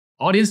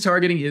Audience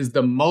targeting is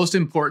the most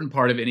important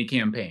part of any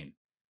campaign.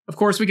 Of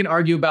course, we can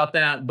argue about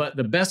that, but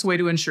the best way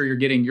to ensure you're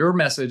getting your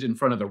message in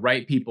front of the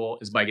right people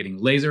is by getting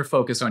laser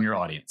focused on your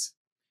audience.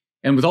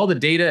 And with all the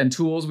data and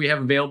tools we have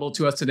available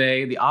to us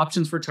today, the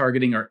options for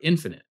targeting are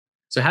infinite.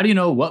 So how do you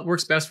know what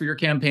works best for your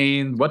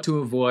campaign, what to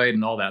avoid,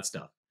 and all that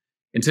stuff?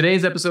 In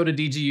today's episode of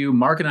DGU,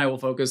 Mark and I will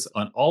focus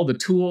on all the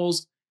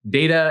tools,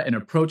 data, and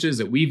approaches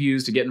that we've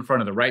used to get in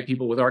front of the right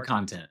people with our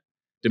content.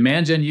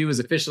 Demand Gen U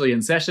is officially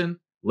in session.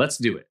 Let's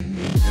do it.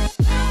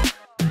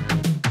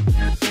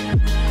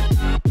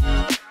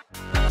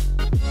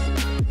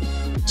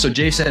 So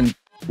Jason,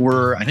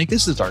 I think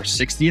this is our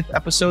 60th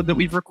episode that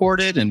we've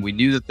recorded, and we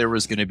knew that there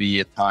was going to be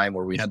a time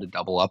where we had to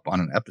double up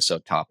on an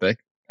episode topic.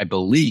 I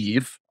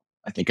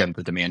think I'm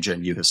the Demand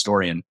Gen U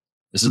historian.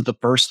 This is the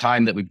first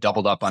time that we've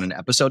doubled up on an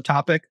episode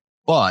topic,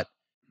 but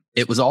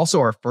it was also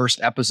our first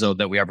episode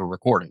that we ever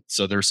recorded.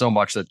 So there's so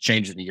much that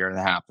changed in a year and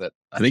a half that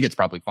I think it's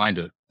probably fine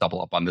to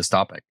double up on this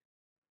topic.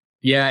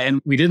 Yeah,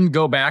 and we didn't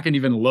go back and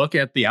even look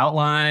at the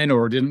outline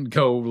or didn't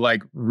go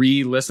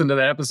re-listen to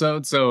that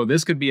episode. So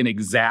this could be an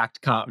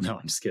exact No,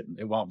 I'm just kidding.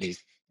 It won't be.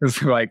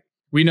 It's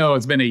we know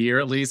it's been a year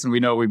at least, and we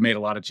know we've made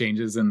a lot of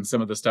changes in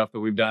some of the stuff that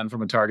we've done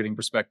from a targeting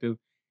perspective.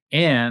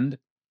 And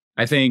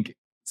I think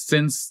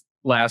since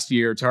last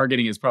year,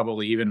 targeting is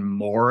probably even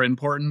more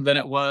important than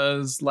it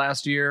was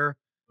last year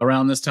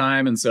around this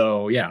time. And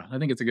so, yeah, I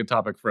think it's a good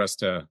topic for us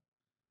to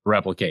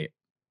replicate.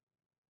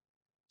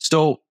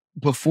 So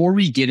before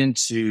we get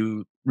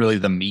into really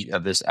the meat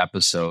of this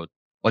episode,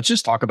 let's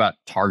just talk about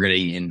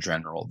targeting in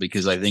general,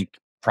 because I think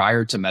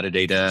prior to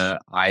metadata,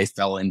 I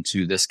fell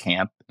into this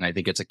camp. And I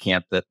think it's a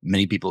camp that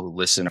many people who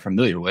listen are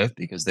familiar with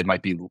because they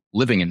might be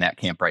living in that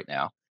camp right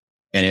now.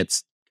 And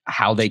it's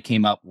how they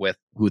came up with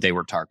who they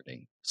were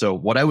targeting. So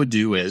what I would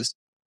do is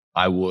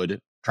I would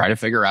try to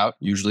figure out,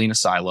 usually in a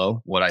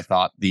silo, what I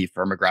thought the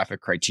firmographic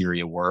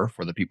criteria were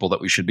for the people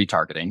that we should be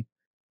targeting,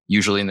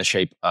 usually in the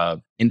shape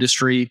of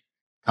industry,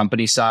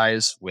 company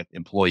size with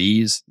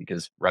employees,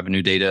 because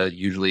revenue data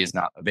usually is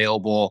not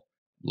available,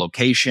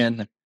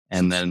 location,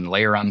 and then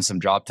layer on some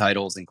job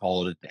titles and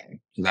call it a day.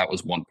 So that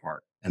was one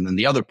part. And then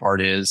the other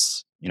part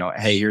is,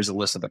 hey, here's a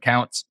list of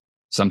accounts.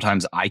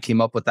 Sometimes I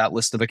came up with that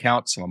list of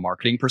accounts from a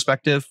marketing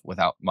perspective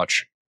without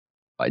much,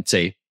 I'd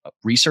say,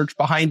 research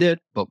behind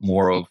it, but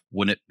more of,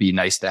 wouldn't it be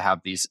nice to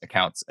have these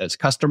accounts as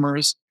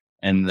customers?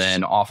 And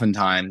then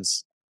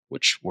oftentimes,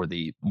 which were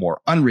the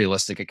more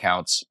unrealistic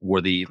accounts, were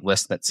the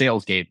list that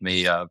sales gave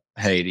me of,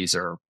 hey, these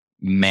are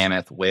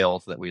mammoth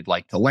whales that we'd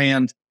like to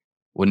land.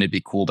 Wouldn't it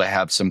be cool to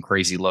have some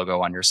crazy logo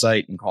on your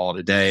site and call it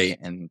a day?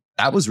 And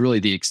that was really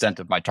the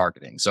extent of my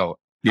targeting. So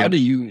how do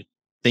you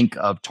think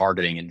of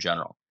targeting in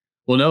general?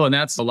 Well, no, and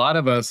that's a lot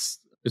of us,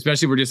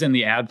 especially if we're just in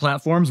the ad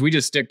platforms, we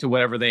just stick to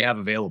whatever they have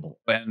available.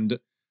 And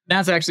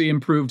that's actually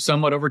improved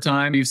somewhat over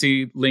time. You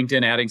see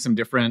LinkedIn adding some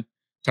different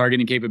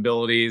targeting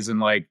capabilities,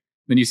 and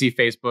then you see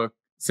Facebook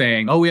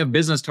saying, oh, we have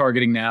business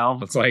targeting now.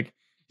 It's like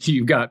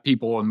you've got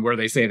people and where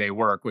they say they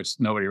work, which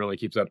nobody really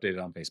keeps updated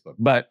on Facebook.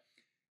 But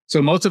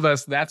so most of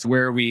us, that's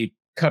where we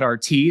cut our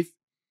teeth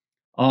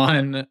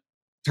on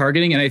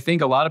targeting. And I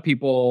think a lot of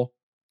people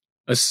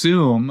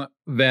assume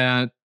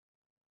that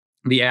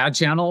the ad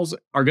channels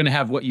are going to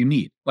have what you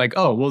need.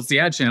 It's the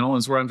ad channel, and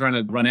it's where I'm trying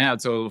to run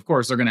ads. So of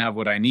course they're going to have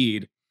what I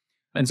need.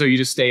 And so you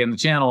just stay in the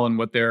channel and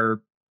what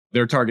their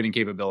targeting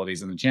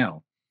capabilities in the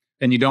channel.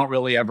 And you don't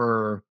really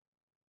ever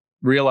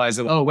realize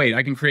that, oh, wait,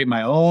 I can create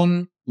my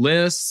own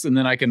lists and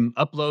then I can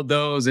upload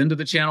those into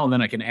the channel, and then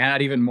I can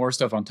add even more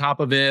stuff on top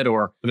of it.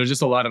 Or there's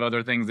just a lot of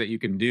other things that you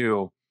can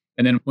do.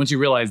 And then once you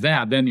realize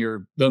that, then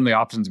the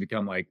options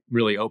become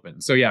really open.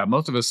 So yeah,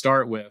 most of us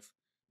start with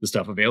the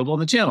stuff available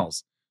in the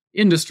channels,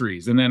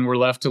 industries. And then we're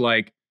left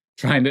to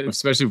trying to,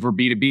 especially for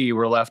B2B,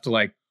 we're left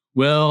to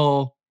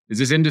well, is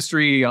this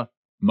industry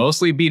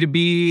mostly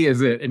B2B? Is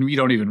it? And we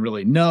don't even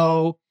really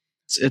know.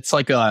 It's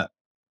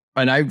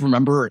and I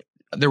remember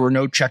there were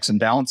no checks and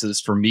balances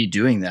for me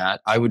doing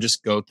that. I would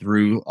just go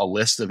through a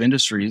list of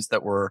industries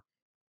that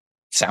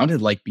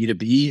sounded like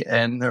B2B,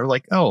 and they're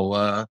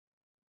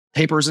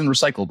papers and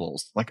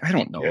recyclables. I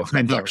don't know if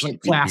that's actually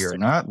B2B or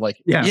not.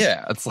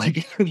 It's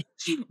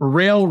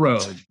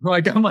railroad.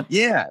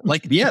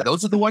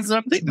 Those are the ones that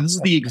I'm thinking. This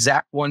is the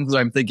exact ones that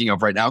I'm thinking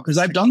of right now, because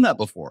I've done that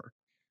before.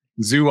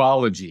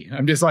 Zoology.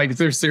 I'm just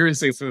they're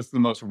seriously, it's the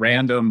most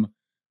random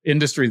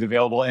industries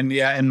available. And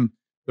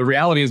the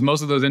reality is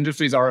most of those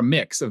industries are a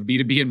mix of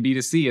B2B and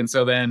B2C. And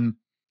so then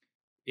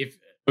if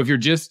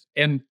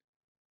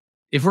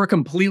we're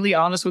completely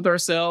honest with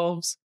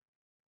ourselves,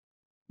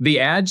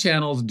 the ad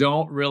channels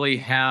don't really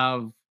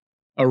have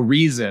a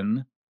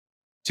reason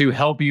to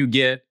help you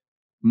get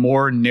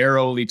more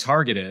narrowly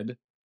targeted,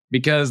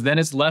 because then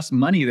it's less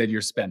money that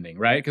you're spending,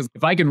 right? Because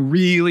if I can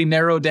really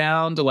narrow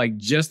down to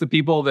just the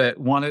people that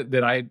want it,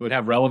 that I would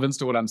have relevance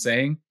to what I'm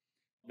saying,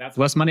 that's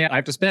less money I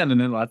have to spend.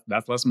 And then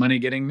that's less money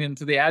getting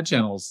into the ad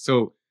channels.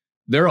 So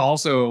they're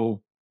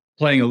also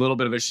playing a little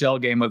bit of a shell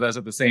game with us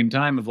at the same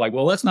time of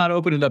let's not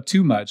open it up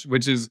too much,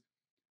 which is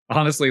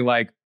honestly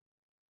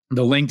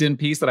the LinkedIn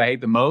piece that I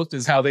hate the most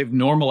is how they've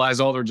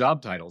normalized all their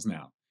job titles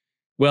now.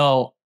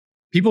 Well,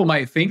 people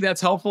might think that's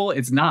helpful.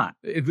 It's not.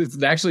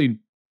 It's actually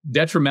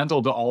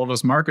detrimental to all of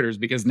us marketers,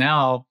 because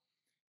now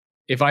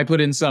if I put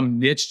in some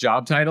niche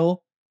job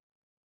title,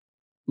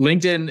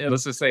 LinkedIn,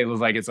 let's just say it was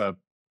like it's a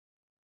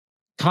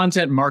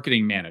content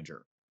marketing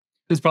manager,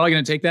 it's probably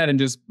going to take that and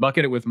just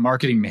bucket it with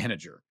marketing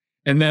manager.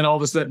 And then all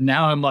of a sudden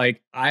now I'm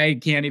like, I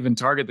can't even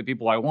target the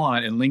people I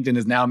want. And LinkedIn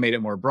has now made it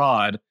more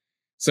broad.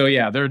 So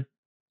yeah,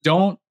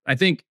 I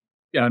think,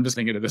 yeah, I'm just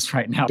thinking of this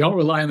right now. Don't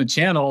rely on the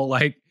channel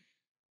like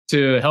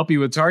to help you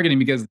with targeting,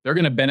 because they're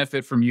going to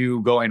benefit from you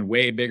going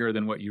way bigger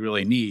than what you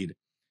really need.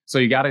 So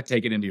you got to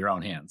take it into your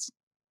own hands.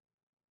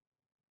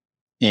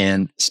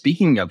 And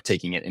speaking of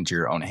taking it into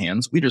your own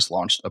hands, we just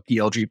launched a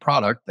PLG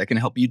product that can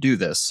help you do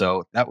this.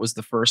 So that was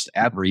the first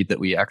ad read that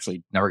we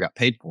actually never got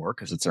paid for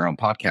because it's our own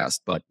podcast.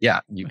 But yeah,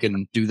 you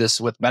can do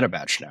this with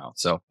MetaBatch now.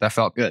 So that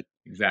felt good.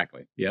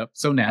 Exactly. Yep.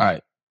 So natural. All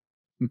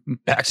right.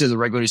 Back to the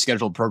regularly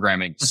scheduled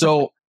programming.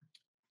 So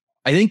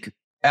I think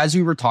as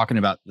we were talking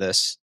about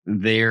this,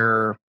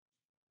 there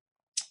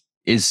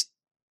is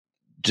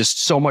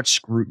just so much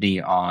scrutiny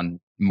on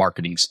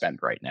marketing spend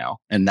right now.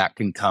 And that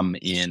can come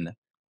in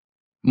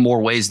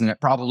more ways than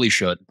it probably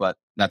should, but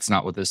that's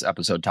not what this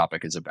episode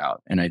topic is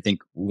about. And I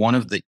think one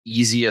of the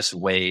easiest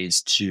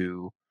ways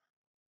to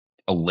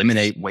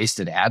eliminate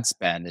wasted ad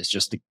spend is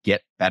just to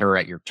get better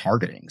at your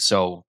targeting.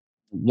 So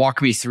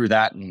walk me through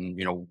that and,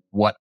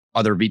 what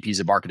other VPs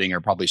of marketing are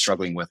probably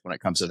struggling with when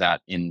it comes to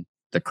that in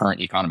the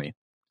current economy.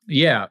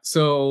 Yeah.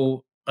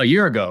 So a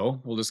year ago,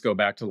 we'll just go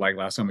back to like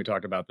last time we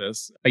talked about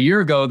this. A year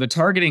ago, the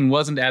targeting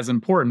wasn't as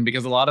important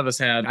because a lot of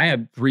us I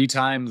had 3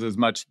 times as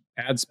much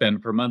ad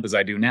spend per month as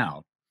I do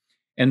now.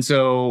 And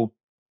so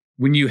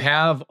when you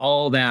have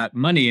all that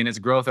money and it's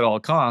growth at all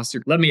costs,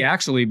 let me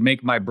actually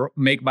make my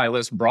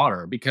list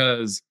broader,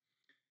 because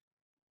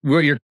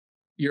what you're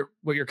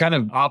kind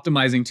of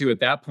optimizing to at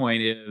that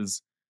point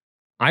is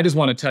I just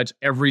want to touch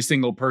every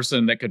single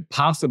person that could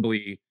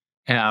possibly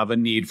have a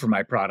need for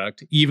my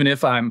product, even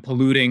if I'm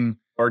polluting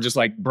or just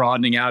like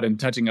broadening out and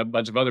touching a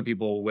bunch of other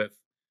people with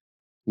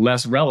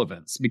less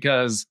relevance.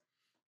 Because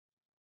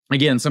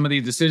again, some of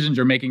these decisions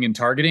you're making in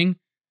targeting,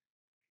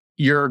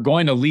 you're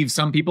going to leave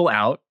some people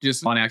out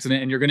just on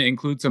accident, and you're going to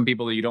include some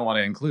people that you don't want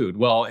to include.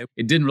 Well,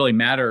 it didn't really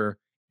matter.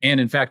 And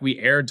in fact, we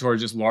aired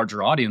towards just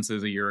larger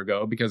audiences a year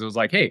ago because it was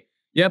like, hey,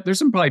 yep, there's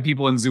some probably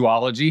people in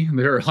zoology.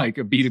 They're like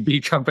a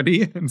B2B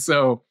company. And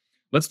so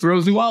let's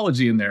throw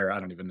zoology in there. I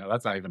don't even know.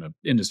 That's not even an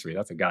industry.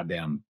 That's a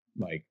goddamn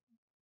like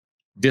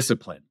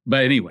discipline.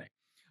 But anyway.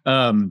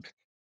 And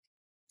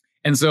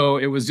so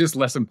it was just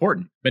less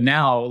important. But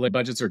now like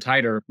budgets are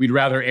tighter. We'd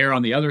rather err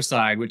on the other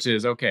side, which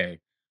is, okay,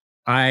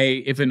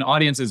 if an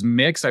audience is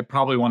mixed, I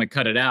probably want to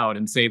cut it out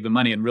and save the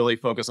money and really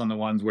focus on the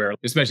ones where,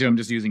 especially if I'm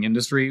just using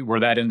industry, where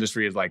that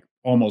industry is like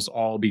almost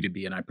all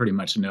B2B and I pretty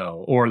much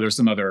know, or there's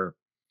some other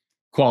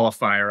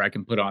qualifier I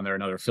can put on there,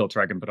 another filter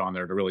I can put on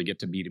there to really get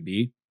to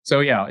B2B.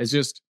 So yeah, it's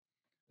just,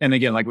 and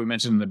again, like we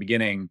mentioned in the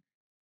beginning,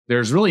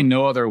 there's really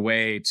no other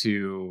way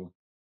to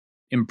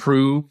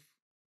improve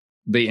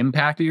the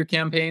impact of your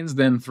campaigns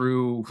than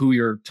through who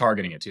you're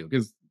targeting it to.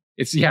 Because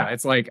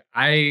it's like,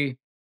 I'm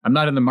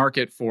not in the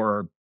market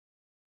for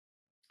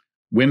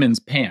women's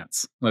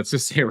pants, let's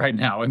just say right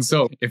now. And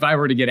so if I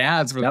were to get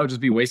ads for that, would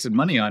just be wasted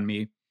money on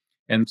me.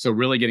 And so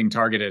really getting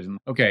targeted and,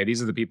 okay, these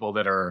are the people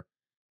that are,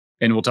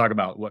 and we'll talk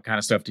about what kind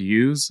of stuff to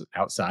use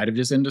outside of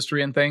just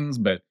industry and things.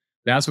 But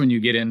that's when you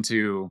get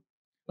into,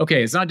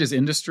 okay, it's not just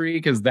industry,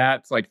 because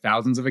that's like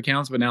thousands of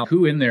accounts, but now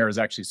who in there is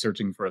actually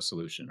searching for a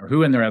solution, or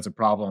who in there has a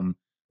problem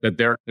that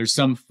there's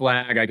some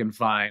flag I can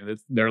find that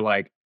they're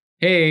like,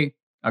 hey,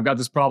 I've got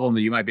this problem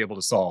that you might be able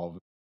to solve.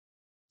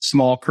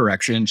 Small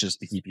correction, just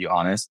to keep you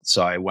honest.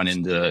 So I went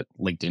into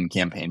LinkedIn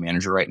Campaign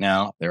Manager right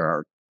now. There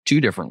are 2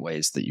 different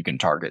ways that you can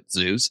target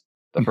zoos.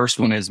 The first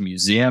one is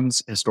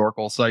museums,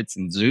 historical sites,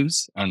 and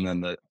zoos. And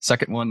then the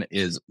second one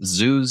is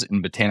zoos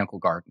and botanical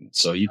gardens.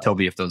 So you tell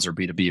me if those are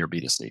B2B or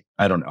B2C.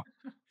 I don't know.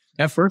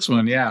 That first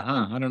one, yeah,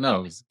 I don't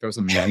know. Throw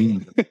some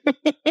names.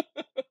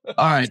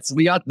 All right. So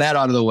we got that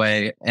out of the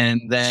way.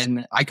 And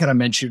then I kind of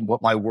mentioned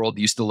what my world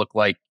used to look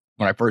like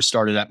when I first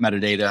started at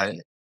Metadata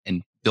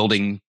and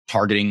building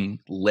targeting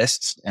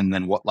lists, and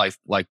then what life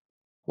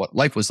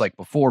was like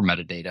before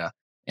Metadata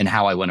and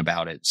how I went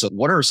about it. So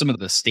what are some of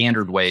the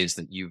standard ways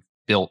that you've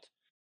built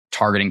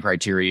targeting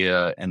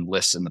criteria and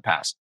lists in the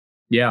past?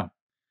 Yeah.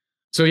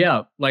 So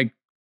yeah, like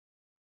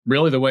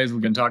really the ways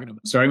we've been talking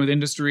about, starting with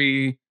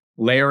industry,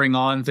 layering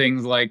on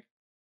things like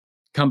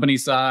company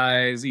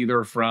size,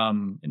 either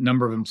from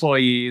number of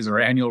employees or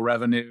annual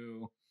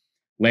revenue,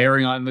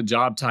 layering on the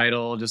job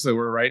title, just so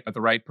we're right at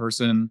the right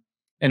person.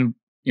 And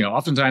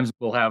oftentimes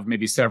we'll have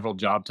maybe several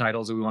job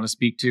titles that we want to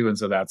speak to. And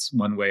so that's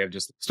one way of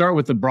just start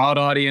with the broad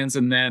audience.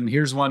 And then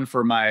here's one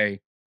for my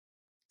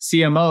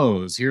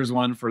CMOs. Here's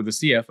one for the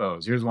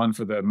CFOs. Here's one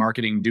for the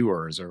marketing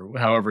doers, or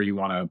however you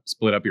want to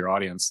split up your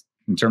audience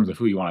in terms of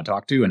who you want to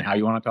talk to and how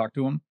you want to talk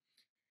to them.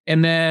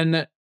 And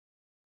then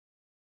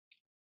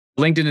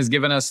LinkedIn has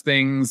given us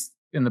things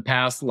in the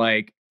past,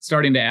 like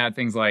starting to add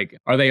things like,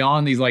 are they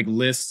on these like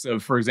lists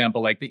of, for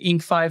example, like the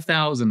Inc.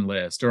 5000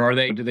 list, or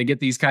do they get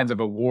these kinds of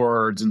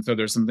awards? And so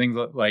there's some things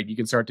like you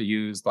can start to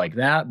use like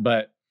that.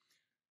 But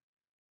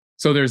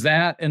so there's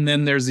that. And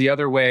then there's the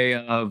other way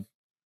of,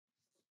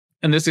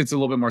 and this it's a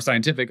little bit more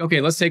scientific. Okay,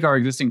 let's take our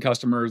existing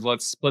customers,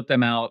 let's split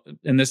them out.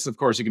 And this, of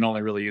course, you can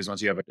only really use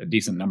once you have a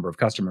decent number of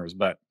customers.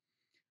 But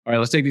all right,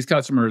 let's take these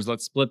customers,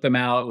 let's split them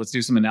out. Let's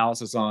do some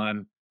analysis on,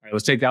 all right,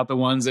 let's take out the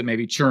ones that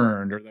maybe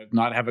churned or that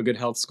not have a good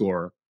health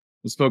score.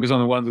 Let's focus on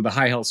the ones with a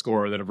high health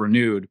score that have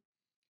renewed.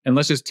 And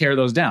let's just tear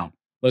those down.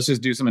 Let's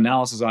just do some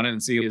analysis on it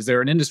and see, is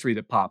there an industry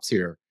that pops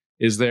here?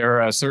 Is there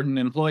a certain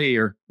employee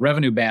or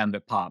revenue band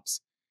that pops?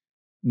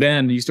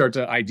 Then you start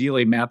to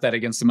ideally map that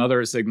against some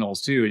other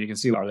signals too. And you can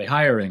see, are they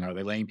hiring? Are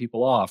they laying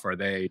people off? What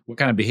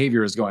kind of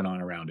behavior is going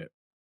on around it?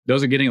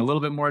 Those are getting a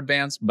little bit more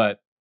advanced, but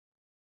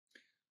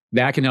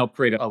that can help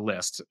create a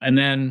list. And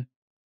then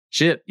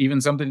even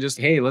something just,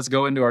 hey, let's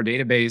go into our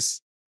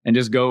database and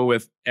just go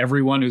with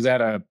everyone who's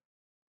at a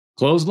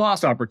closed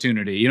loss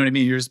opportunity. You know what I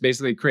mean? You're just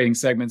basically creating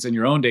segments in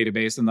your own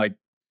database and like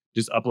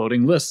just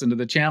uploading lists into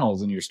the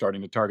channels, and you're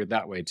starting to target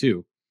that way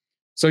too.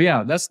 So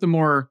yeah, that's the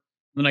more.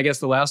 Then I guess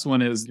the last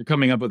one is you're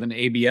coming up with an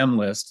ABM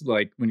list,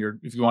 like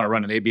if you want to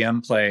run an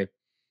ABM play,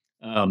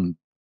 and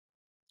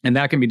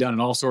that can be done in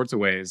all sorts of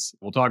ways.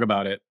 We'll talk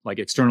about it, like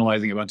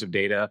externalizing a bunch of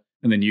data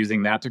and then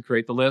using that to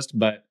create the list.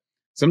 But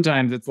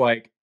sometimes it's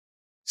like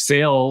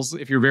sales.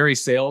 If you're very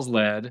sales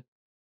led,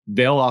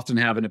 they'll often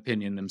have an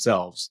opinion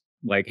themselves.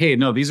 Like, hey,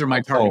 no, these are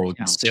my target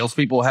accounts.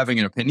 Salespeople having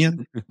an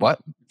opinion? What?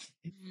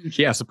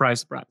 Yeah, surprise,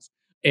 surprise.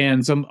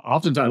 And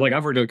oftentimes, like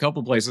I've worked at a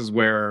couple places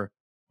where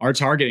our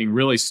targeting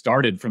really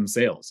started from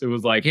sales. It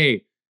was like,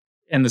 hey,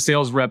 and the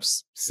sales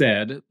reps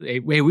said, hey,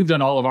 we've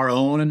done all of our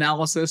own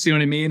analysis, you know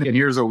what I mean? And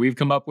here's what we've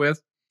come up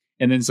with.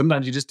 And then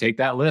sometimes you just take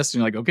that list and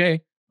you're like,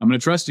 okay, I'm going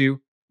to trust you.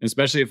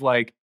 Especially if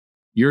like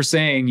you're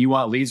saying you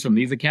want leads from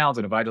these accounts,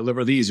 and if I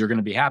deliver these, you're going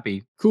to be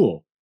happy.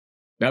 Cool.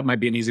 That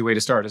might be an easy way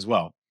to start as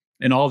well.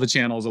 And all the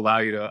channels allow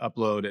you to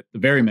upload at the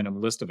very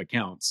minimum list of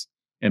accounts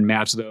and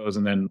match those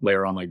and then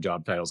layer on like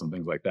job titles and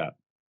things like that.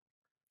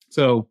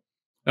 So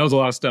that was a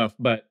lot of stuff,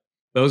 but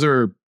those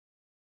are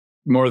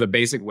more of the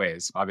basic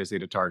ways, obviously,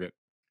 to target.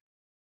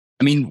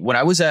 I mean, when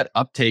I was at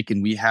Uptake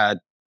and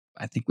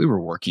I think we were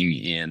working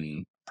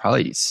in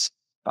probably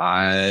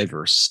 5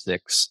 or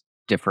 6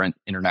 different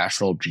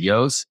international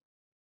geos.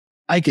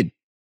 I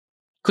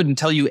couldn't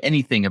tell you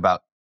anything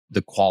about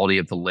the quality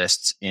of the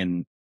lists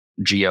in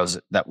geos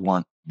that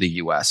weren't the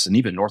US and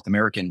even North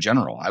America in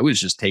general. I was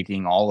just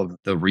taking all of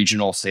the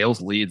regional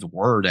sales leads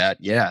word at,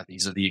 yeah,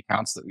 these are the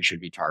accounts that we should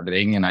be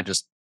targeting. And I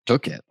just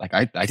took it. Like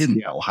I didn't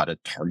know how to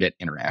target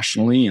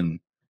internationally. And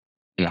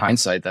in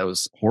hindsight, that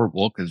was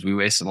horrible because we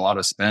wasted a lot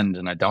of spend.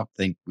 And I don't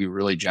think we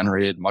really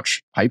generated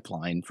much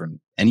pipeline from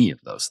any of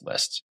those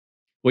lists.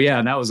 Well, yeah.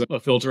 And that was a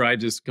filter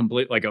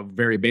like a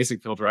very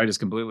basic filter I just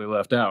completely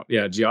left out.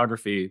 Yeah.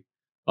 Geography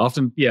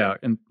often. Yeah.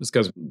 And it's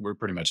because we're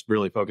pretty much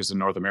really focused in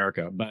North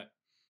America, but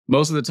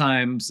most of the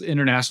times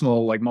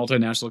international, like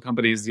multinational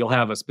companies, you'll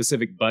have a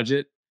specific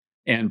budget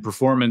and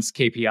performance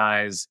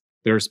KPIs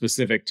that are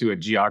specific to a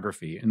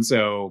geography. And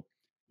so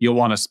you'll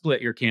want to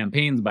split your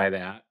campaigns by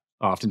that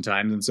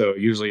oftentimes. And so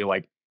usually you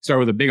like start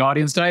with a big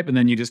audience type, and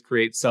then you just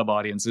create sub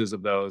audiences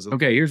of those.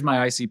 Okay, here's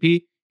my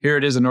ICP. Here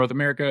it is in North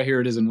America.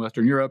 Here it is in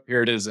Western Europe.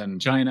 Here it is in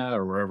China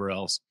or wherever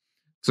else.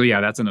 So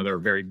yeah, that's another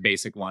very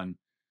basic one.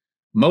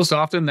 Most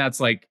often that's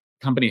like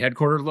company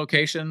headquartered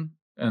location.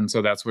 And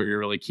so that's what you're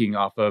really keying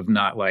off of,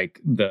 not like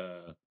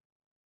the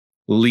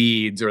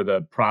leads or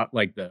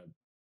the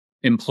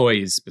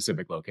employee's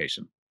specific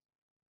location.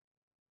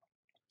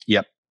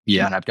 Yep.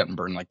 Yeah. And I've gotten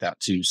burned like that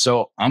too.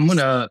 So I'm going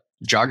to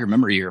jog your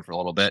memory here for a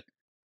little bit.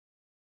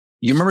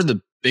 You remember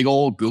the big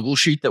old Google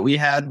sheet that we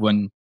had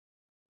when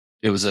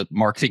it was a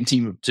marketing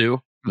team of 2?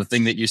 The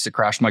thing that used to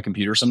crash my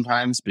computer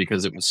sometimes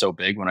because it was so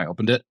big when I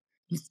opened it?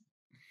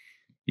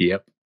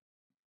 Yep.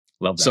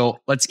 Love that. So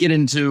let's get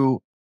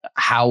into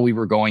how we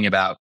were going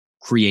about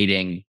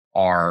creating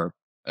our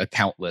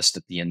account list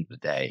at the end of the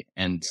day.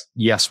 And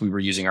yes, we were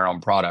using our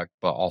own product,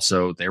 but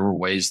also there were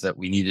ways that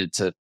we needed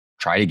to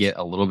try to get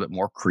a little bit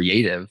more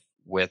creative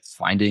with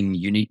finding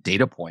unique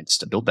data points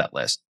to build that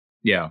list.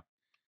 Yeah.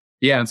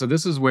 Yeah. And so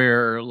this is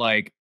where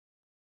like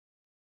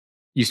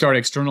you start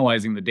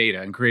externalizing the data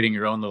and creating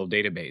your own little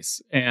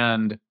database.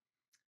 And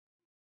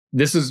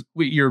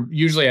you're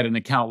usually at an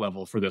account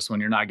level for this one.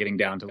 You're not getting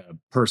down to a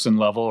person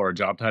level or a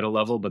job title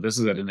level, but this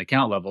is at an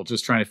account level,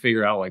 just trying to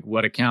figure out like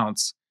what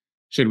accounts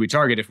should we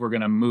target if we're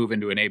going to move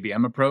into an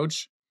ABM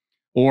approach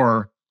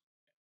or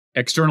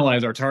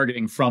externalize our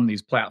targeting from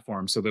these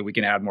platforms so that we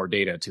can add more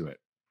data to it.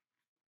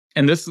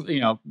 And this,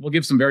 we'll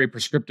give some very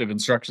prescriptive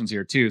instructions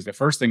here too. The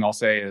first thing I'll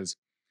say is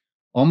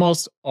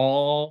almost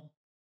all,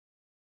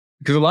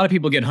 because a lot of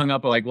people get hung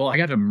up like, well, I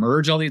got to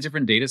merge all these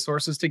different data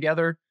sources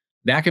together.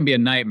 That can be a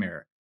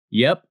nightmare.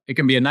 Yep, it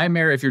can be a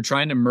nightmare if you're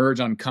trying to merge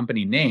on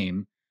company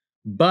name,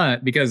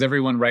 but because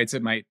everyone writes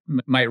it, might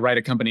write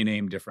a company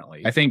name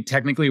differently. I think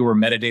technically we're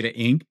Metadata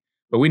Inc.,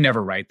 but we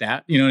never write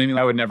that. You know what I mean?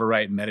 I would never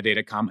write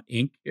metadata,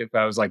 Inc. if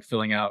I was like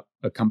filling out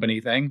a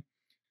company thing.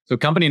 So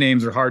company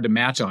names are hard to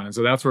match on. And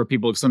so that's where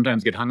people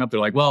sometimes get hung up. They're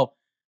like, well,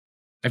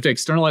 I have to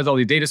externalize all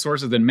these data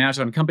sources, then match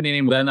on company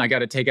name. Then I got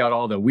to take out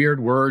all the weird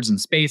words and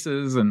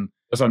spaces. And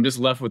so I'm just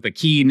left with the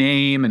key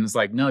name. And it's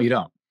like, no, you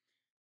don't.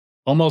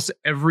 Almost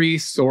every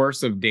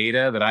source of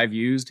data that I've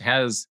used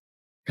has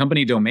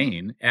company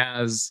domain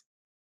as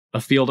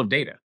a field of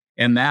data.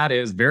 And that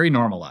is very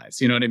normalized.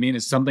 You know what I mean?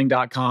 It's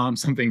something.com,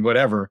 something,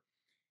 whatever.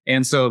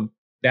 And so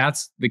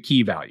that's the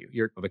key value.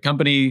 The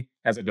company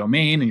has a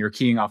domain and you're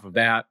keying off of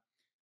that.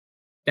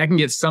 That can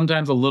get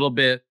sometimes a little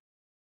bit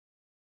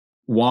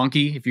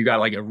wonky if you got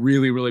like a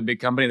really, really big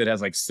company that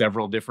has like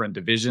several different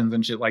divisions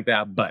and shit like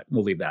that, but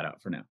we'll leave that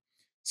out for now.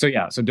 So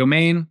yeah, so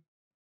domain.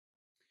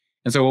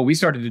 And so what we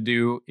started to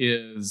do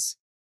is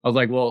I was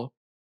like, well,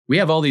 we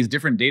have all these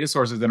different data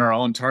sources in our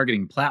own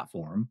targeting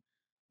platform.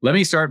 Let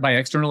me start by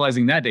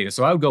externalizing that data.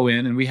 So I would go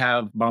in and we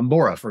have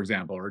Bombora, for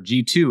example, or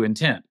G2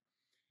 intent.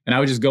 And I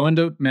would just go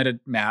into meta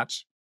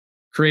match,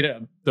 create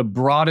the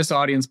broadest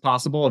audience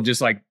possible of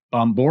just like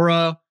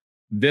Bombora,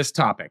 this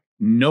topic,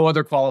 no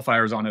other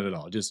qualifiers on it at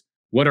all. Just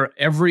what's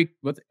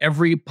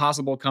every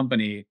possible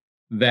company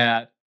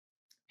that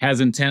has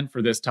intent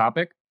for this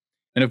topic.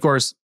 And of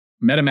course,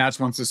 MetaMatch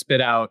wants to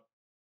spit out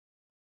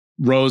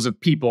rows of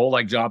people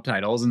like job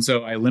titles. And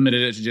so I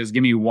limited it to just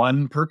give me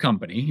one per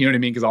company. You know what I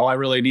mean? Because all I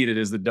really needed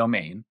is the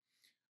domain.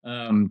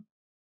 And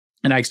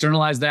I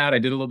externalized that. I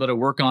did a little bit of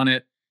work on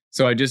it.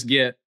 So I just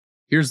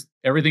here's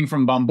everything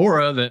from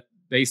Bombora that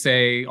they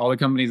say, all the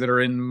companies that are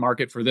in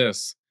market for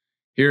this.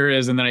 Here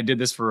is, and then I did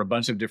this for a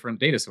bunch of different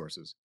data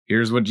sources.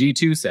 Here's what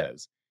G2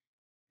 says.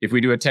 If we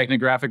do a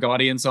technographic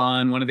audience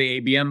on one of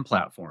the ABM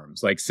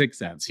platforms, like 6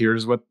 Sense,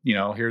 here's what,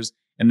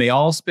 and they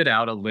all spit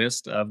out a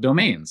list of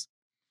domains.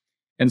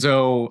 And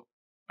so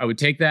I would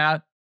take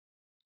that.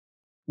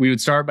 We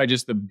would start by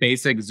just the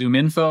basic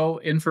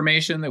ZoomInfo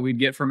information that we'd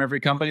get from every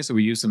company. So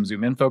we use some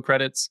ZoomInfo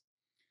credits.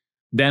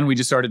 Then we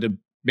just started to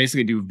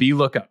basically do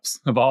VLOOKUPs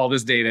of all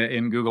this data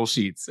in Google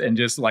Sheets and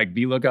just like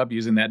VLOOKUP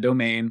using that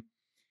domain.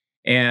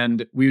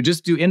 And we would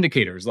just do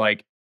indicators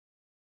like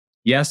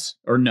yes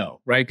or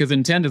no, right? Because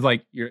intent is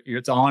like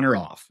it's on or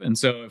off. And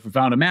so if we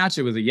found a match,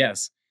 it was a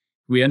yes.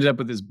 We ended up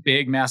with this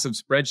big, massive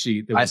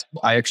spreadsheet.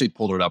 I actually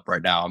pulled it up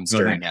right now. I'm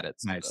staring at it.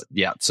 Nice.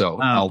 Yeah. So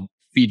I'll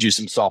feed you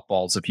some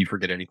softballs if you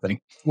forget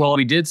anything. Well,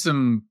 we did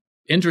some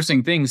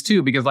interesting things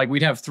too, because like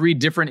we'd have 3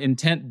 different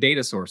intent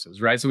data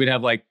sources, right? So we'd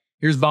have like,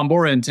 here's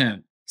Bombora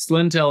intent,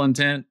 Slintel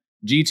intent,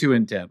 G2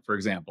 intent, for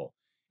example.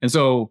 And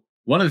so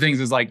one of the things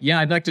is like, yeah,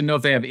 I'd like to know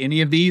if they have any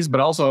of these, but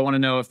also I want to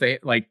know if they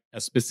like a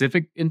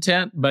specific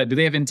intent, but do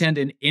they have intent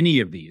in any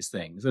of these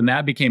things? And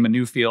that became a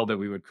new field that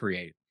we would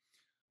create.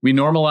 We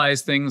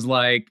normalized things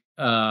like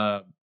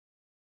number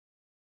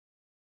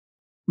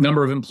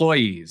of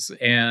employees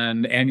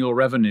and annual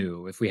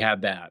revenue, if we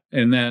had that.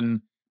 And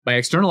then by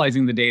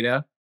externalizing the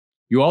data,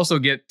 you also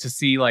get to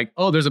see like,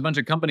 oh, there's a bunch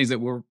of companies that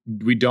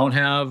we don't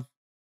have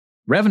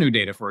revenue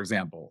data, for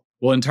example.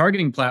 Well, in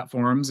targeting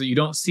platforms, you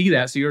don't see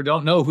that, so you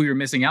don't know who you're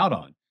missing out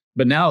on.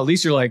 But now at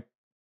least you're like,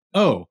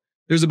 oh,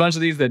 there's a bunch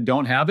of these that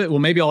don't have it. Well,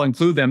 maybe I'll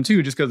include them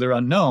too, just because they're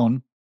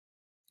unknown.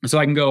 So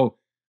I can go,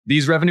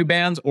 these revenue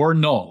bands or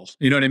null.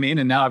 You know what I mean?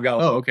 And now I've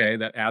got, oh, okay,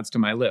 that adds to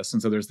my list.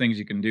 And so there's things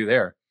you can do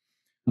there.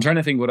 I'm trying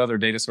to think what other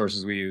data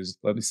sources we use.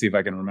 Let me see if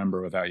I can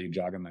remember without you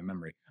jogging my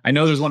memory. I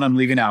know there's one I'm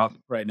leaving out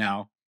right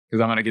now because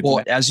I'm going to get to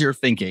that. As you're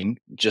thinking,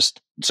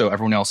 just so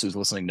everyone else who's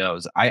listening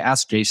knows, I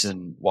asked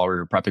Jason while we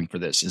were prepping for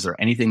this, is there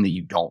anything that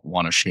you don't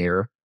want to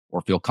share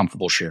or feel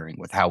comfortable sharing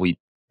with how we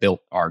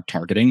built our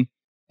targeting?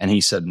 And he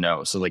said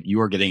no. So like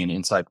you are getting an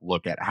inside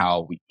look at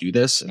how we do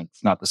this. And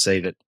it's not to say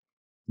that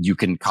you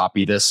can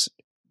copy this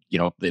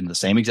in the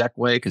same exact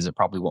way, because it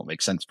probably won't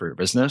make sense for your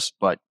business,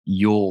 but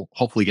you'll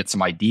hopefully get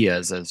some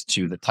ideas as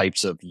to the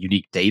types of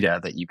unique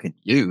data that you can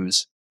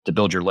use to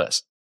build your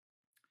list.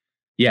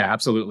 Yeah,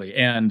 absolutely.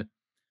 And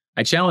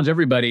I challenge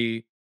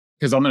everybody,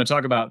 because I'm going to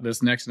talk about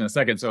this next in a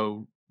second.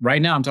 So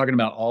right now I'm talking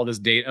about all this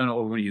data. I don't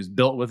know, we use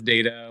built with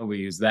data. We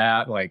use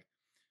that. Like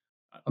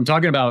I'm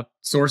talking about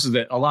sources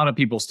that a lot of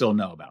people still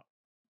know about.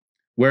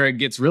 Where it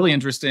gets really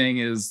interesting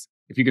is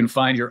if you can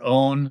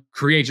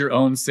create your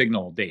own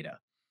signal data.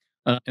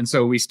 And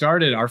so we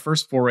started, our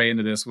first foray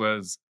into this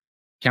was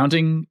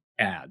counting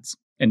ads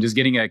and just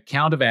getting a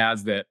count of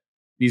ads that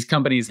these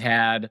companies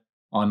had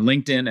on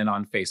LinkedIn and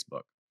on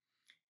Facebook.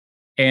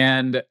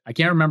 And I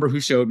can't remember who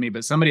showed me,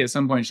 but somebody at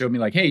some point showed me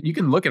like, hey, you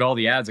can look at all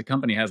the ads a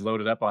company has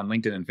loaded up on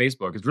LinkedIn and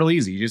Facebook. It's really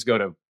easy.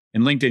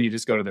 In LinkedIn, you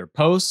just go to their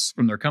posts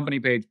from their company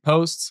page,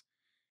 posts.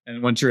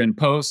 And once you're in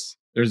posts,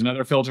 there's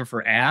another filter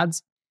for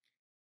ads.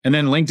 And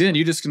then LinkedIn,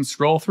 you just can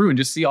scroll through and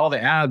just see all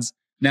the ads.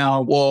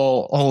 Now,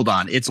 well, hold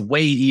on. It's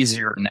way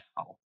easier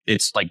now.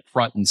 It's like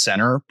front and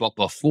center. But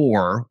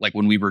before, like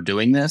when we were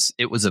doing this,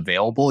 it was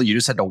available. You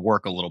just had to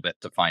work a little bit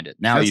to find it.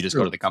 Now you just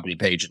go to the company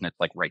page and it's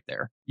like right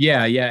there.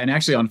 Yeah. And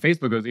actually on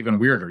Facebook, it was even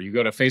weirder. You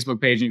go to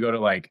Facebook page and you go to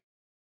like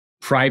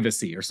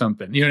privacy or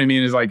something. You know what I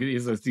mean? It's like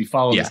you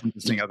follow this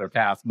interesting other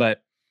path.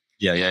 But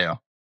yeah.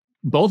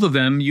 both of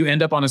them, you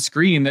end up on a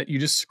screen that you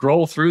just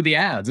scroll through the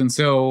ads. And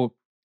so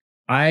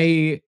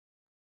at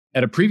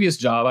a previous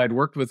job, I'd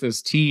worked with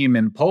this team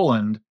in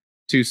Poland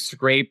to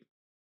scrape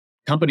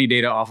company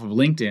data off of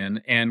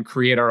LinkedIn and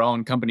create our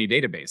own company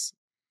database.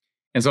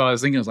 And so I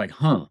was thinking, I was like,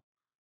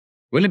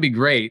 wouldn't it be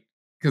great?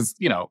 Because,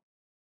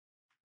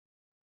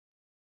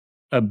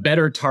 a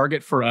better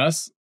target for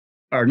us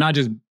are not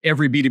just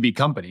every B2B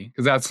company,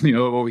 because that's,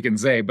 what we can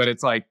say, but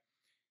it's like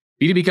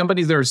B2B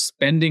companies that are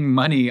spending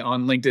money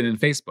on LinkedIn and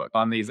Facebook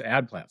on these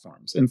ad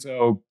platforms. And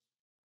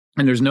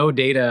there's no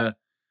data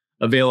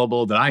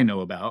available that I know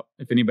about.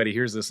 If anybody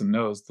hears this and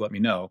knows, let me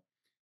know,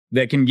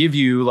 that can give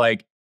you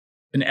like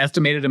an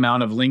estimated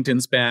amount of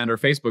LinkedIn spend or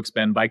Facebook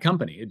spend by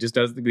company. It just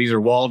does. These are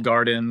walled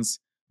gardens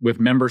with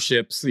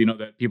memberships,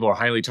 that people are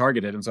highly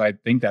targeted. And so I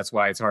think that's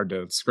why it's hard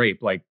to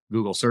scrape like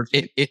Google search.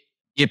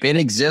 If it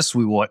exists,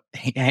 we will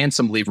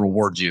handsomely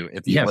reward you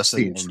if you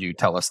listen and you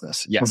tell us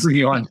this. Yes.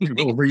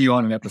 We'll bring you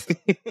on an episode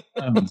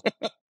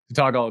to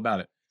talk all about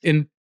it.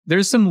 And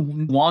there's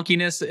some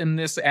wonkiness in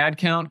this ad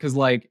count because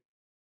like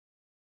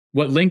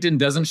what LinkedIn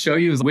doesn't show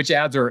you is which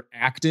ads are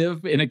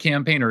active in a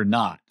campaign or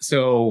not.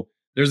 So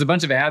there's a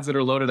bunch of ads that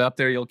are loaded up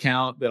there you'll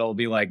count that'll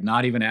be like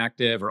not even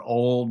active or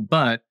old,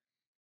 but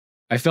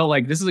I felt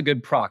like this is a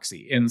good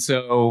proxy. And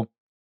so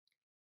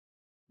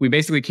we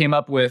basically came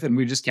up with, and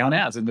we just count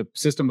ads, and the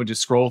system would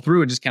just scroll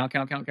through and just count,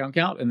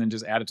 and then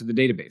just add it to the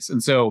database.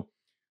 And so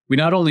we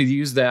not only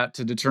use that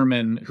to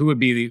determine who would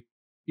be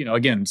the,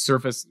 again,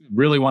 Surface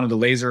really wanted to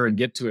laser and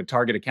get to a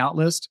target account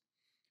list,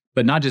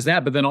 but not just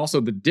that, but then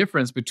also the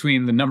difference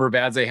between the number of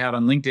ads they had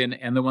on LinkedIn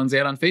and the ones they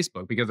had on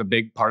Facebook, because a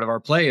big part of our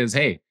play is,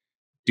 hey,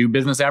 do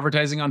business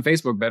advertising on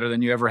Facebook better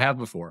than you ever have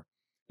before.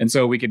 And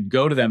so we could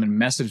go to them and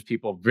message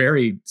people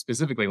very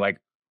specifically, like,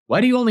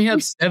 why do you only have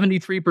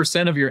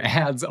 73% of your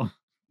ads on?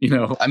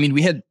 I mean,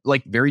 we had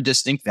like very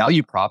distinct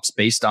value props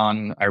based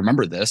on, I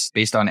remember this,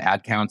 based on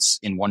ad counts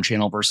in one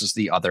channel versus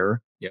the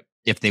other. Yep.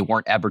 If they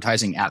weren't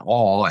advertising at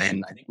all.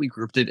 And I think we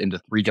grouped it into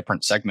 3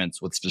 different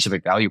segments with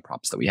specific value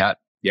props that we had.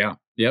 Yeah.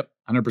 Yep.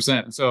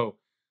 100%. And so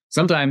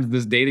sometimes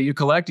this data you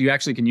collect, you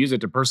actually can use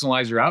it to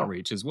personalize your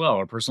outreach as well,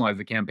 or personalize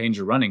the campaigns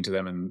you're running to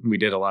them. And we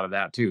did a lot of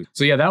that too.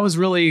 So yeah, that was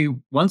really,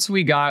 once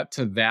we got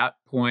to that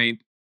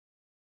point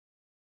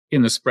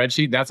in the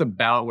spreadsheet, that's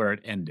about where it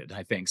ended,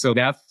 I think. So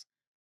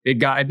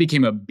it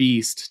became a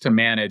beast to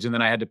manage. And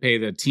then I had to pay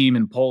the team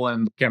in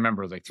Poland, can't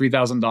remember, it was like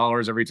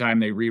 $3,000 every time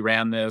they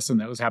reran this.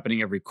 And that was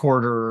happening every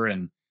quarter.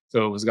 And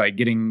so it was like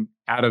getting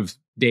out of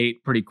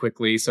date pretty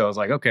quickly. So I was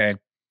like, okay.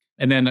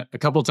 And then a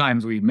couple of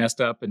times we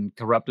messed up and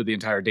corrupted the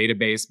entire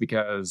database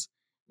because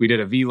we did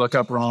a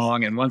VLOOKUP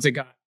wrong. And once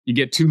you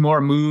get 2 more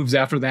moves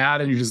after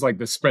that, and you're just like,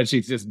 the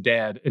spreadsheet's just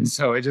dead. And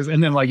so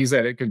and then like you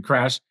said, it could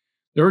crash.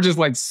 There were just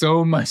like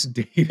so much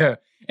data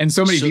and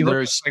so many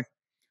VLOOKUPs. Like,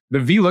 the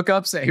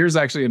VLOOKUPs, here's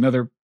actually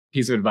another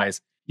piece of advice.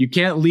 You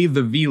can't leave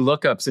the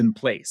VLOOKUPs in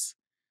place.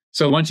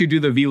 So once you do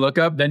the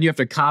VLOOKUP, then you have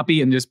to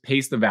copy and just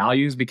paste the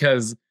values,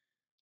 because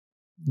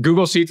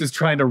Google Sheets is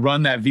trying to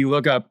run that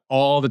VLOOKUP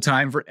all the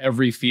time for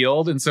every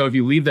field. And so if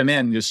you leave them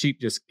in, the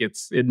sheet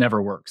it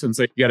never works. And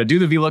so you got to do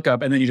the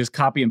VLOOKUP, and then you just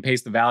copy and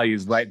paste the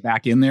values right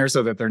back in there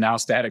so that they're now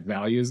static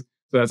values.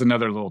 So that's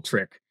another little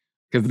trick.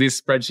 Because this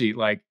spreadsheet,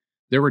 like,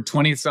 there were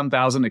 20-some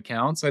thousand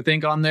accounts, I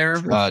think, on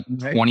there.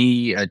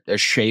 20, a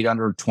shade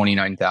under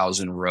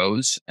 29,000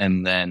 rows.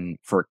 And then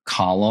for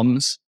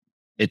columns,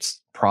 it's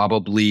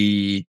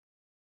probably,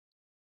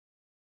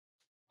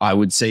 I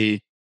would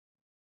say,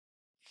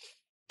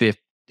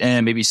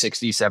 maybe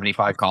 60,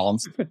 75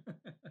 columns.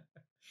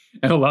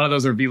 And a lot of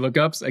those are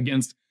VLOOKUPs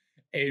against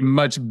a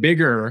much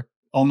bigger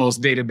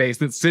almost database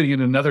that's sitting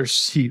in another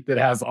sheet that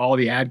has all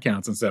the ad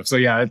counts and stuff. So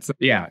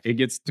it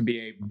gets to be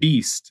a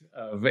beast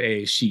of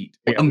a sheet.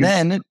 And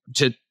then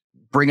to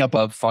bring up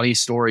a funny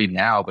story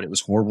now, but it was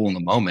horrible in the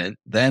moment.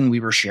 Then we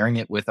were sharing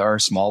it with our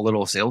small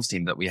little sales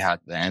team that we had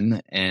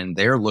then, and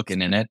they're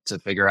looking in it to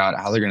figure out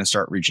how they're going to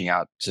start reaching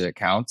out to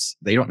accounts.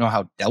 They don't know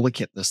how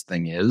delicate this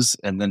thing is.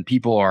 And then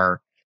people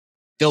are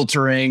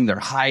filtering, they're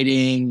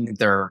hiding,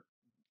 they're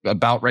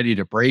about ready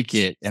to break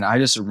it. And I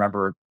just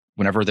remember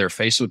whenever their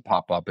face would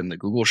pop up in the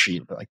Google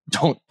Sheet, like,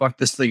 don't fuck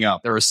this thing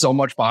up. There is so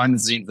much behind the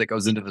scenes that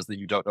goes into this that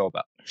you don't know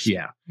about.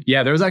 Yeah.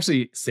 Yeah. There was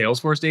actually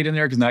Salesforce data in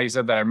there, because now you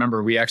said that, I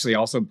remember we actually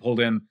also pulled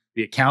in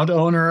the account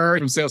owner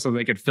from sales so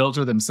they could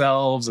filter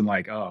themselves. And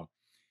like,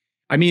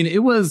 I mean,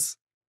 it is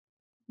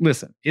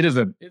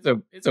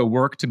a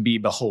work to be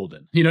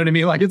beholden. You know what I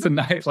mean? Like, it's a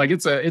knife, like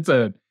it's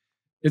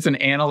an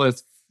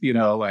analyst,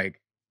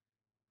 like,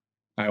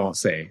 I won't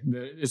say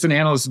it's an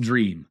analyst's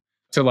dream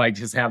to like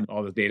just have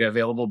all the data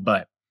available,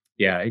 but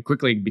yeah, it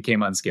quickly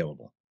became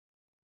unscalable.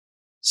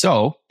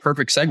 So,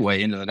 perfect segue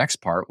into the next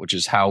part, which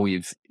is how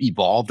we've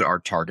evolved our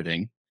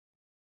targeting.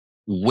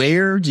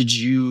 Where did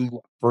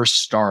you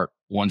first start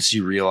once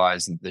you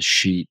realized that the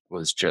sheet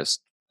was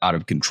just out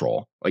of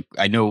control? Like,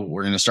 I know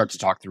we're going to start to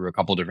talk through a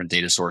couple different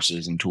data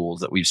sources and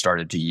tools that we've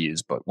started to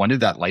use, but when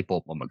did that light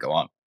bulb moment go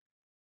on?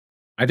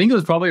 I think it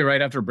was probably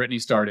right after Brittany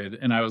started,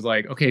 and I was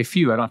like, okay, I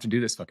don't have to do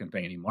this fucking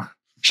thing anymore.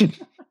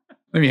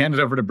 Let me hand it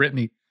over to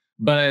Brittany.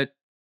 But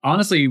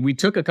honestly, we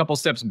took a couple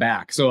steps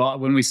back. So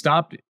when we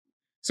stopped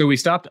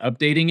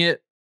updating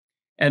it.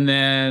 And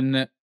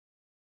then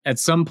at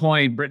some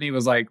point, Brittany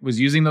was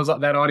using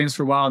that audience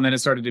for a while. And then it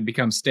started to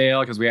become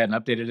stale because we hadn't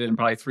updated it in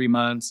probably 3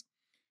 months.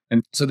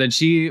 And so then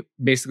she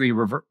basically I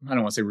don't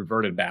want to say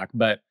reverted back,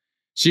 but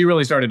she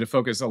really started to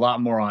focus a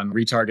lot more on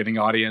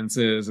retargeting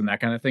audiences and that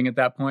kind of thing at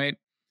that point.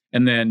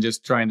 And then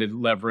just trying to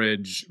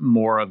leverage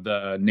more of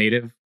the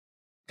native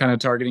kind of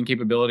targeting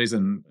capabilities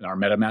and our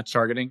meta match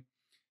targeting.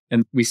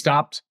 And we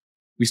stopped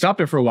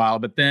it for a while,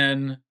 but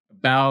then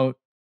about,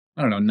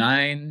 I don't know,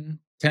 9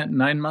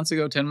 months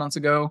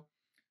ago,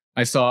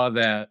 I saw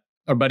that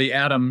our buddy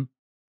Adam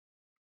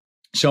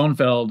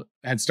Schoenfeld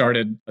had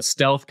started a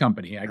stealth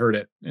company. I heard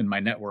it in my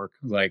network.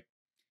 Like,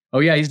 oh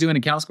yeah, he's doing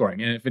account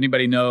scoring. And if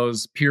anybody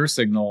knows Pure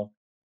Signal,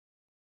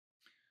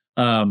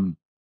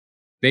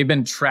 they've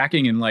been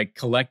tracking and like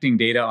collecting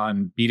data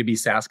on B2B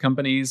SaaS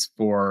companies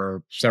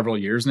for several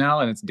years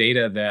now. And it's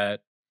data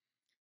that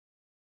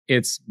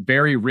it's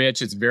very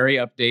rich. It's very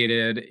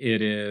updated.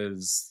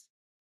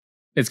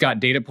 It's got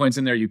data points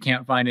in there you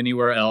can't find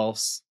anywhere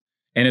else.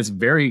 And it's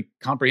very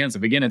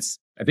comprehensive. Again,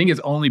 I think it's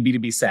only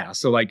B2B SaaS.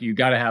 So like you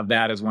got to have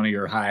that as one of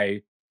your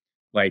high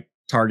like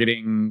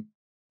targeting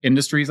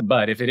industries.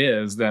 But if it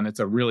is, then it's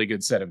a really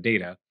good set of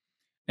data.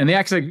 And they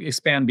actually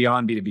expand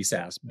beyond B2B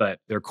SaaS, but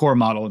their core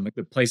model and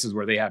the places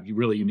where they have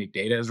really unique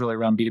data is really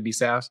around B2B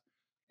SaaS.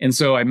 And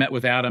so I met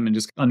with Adam and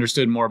just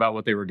understood more about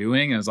what they were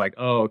doing. And I was like,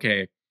 oh,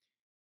 okay,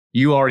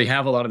 you already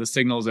have a lot of the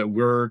signals that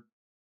we're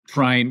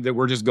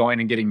just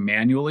going and getting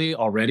manually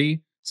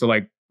already. So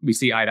like we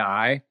see eye to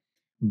eye,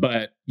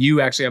 but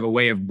you actually have a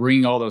way of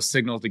bringing all those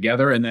signals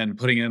together and then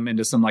putting them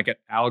into some like an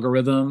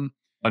algorithm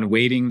and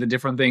weighting the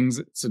different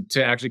things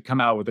to actually come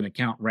out with an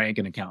account rank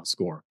and account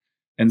score.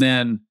 And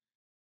then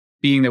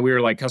being that we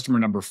were like customer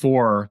number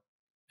 4,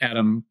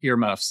 Adam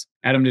earmuffs,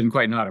 Adam didn't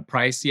quite know how to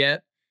price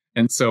yet.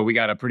 And so we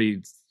got a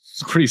pretty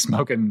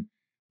smoking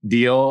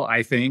deal,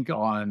 I think,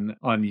 on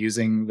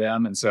using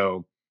them. And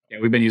so yeah,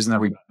 we've been using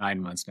them for about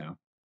 9 months now.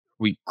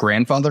 We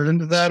grandfathered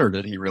into that, or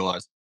did he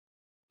realize?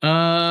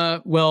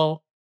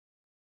 Well,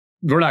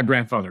 we're not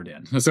grandfathered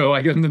in. So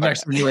I guess in the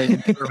next renewal,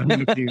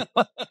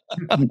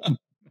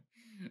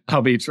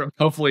 I'll be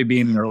hopefully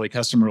being an early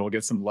customer will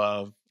get some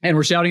love. And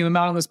we're shouting them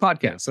out on this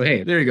podcast. So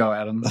hey, there you go,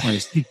 Adam.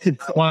 I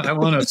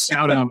want to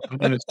shout out. I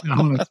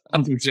want a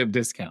sponsorship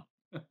discount.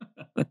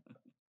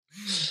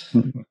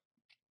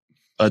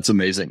 That's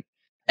amazing.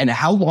 And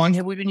how long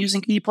have we been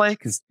using Keyplay?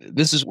 Because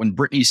this is when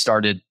Brittany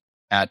started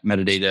at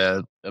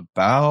Metadata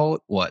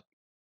about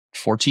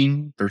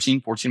 14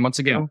 months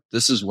ago. Yeah.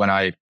 This is when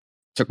I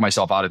took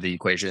myself out of the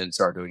equation and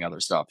started doing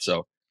other stuff.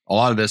 So a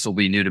lot of this will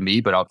be new to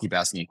me, but I'll keep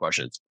asking you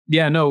questions.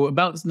 Yeah, no,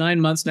 about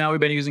 9 months now we've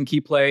been using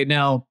Keyplay.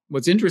 Now,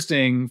 what's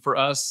interesting for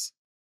us,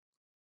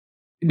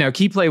 now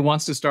Keyplay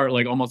wants to start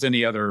like almost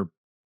any other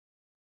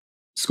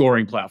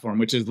scoring platform,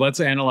 which is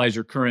let's analyze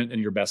your current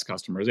and your best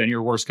customers and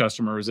your worst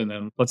customers. And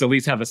then let's at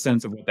least have a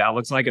sense of what that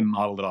looks like and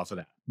model it off of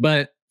that.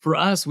 But for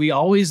us, we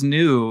always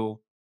knew,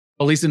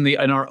 at least in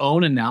our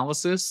own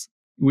analysis,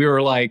 we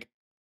were like,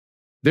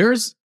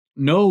 there's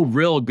no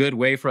real good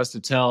way for us to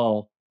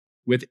tell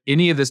with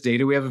any of this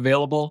data we have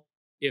available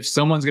if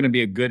someone's going to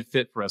be a good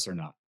fit for us or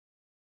not.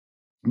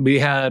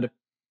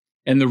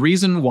 And the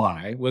reason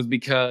why was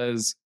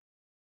because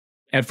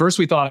at first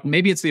we thought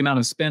maybe it's the amount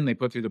of spend they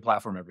put through the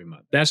platform every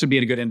month. That should be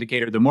a good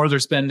indicator. The more they're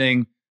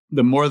spending,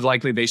 the more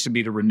likely they should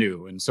be to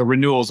renew. And so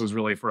renewals was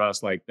really for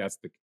us, like that's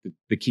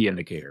the key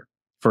indicator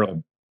for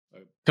a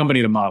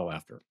company to model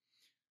after.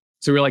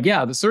 So we're like,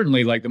 yeah,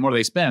 certainly like the more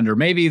they spend, or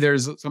maybe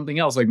there's something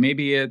else. Like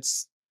maybe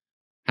it's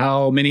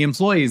how many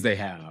employees they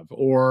have,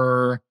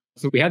 or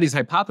so we had these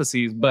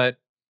hypotheses, but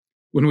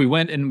when we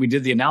went and we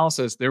did the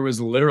analysis, there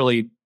was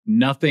literally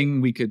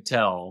nothing we could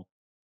tell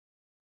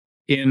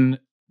in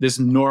this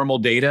normal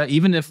data,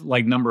 even if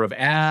like number of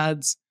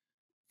ads,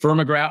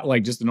 firmograph,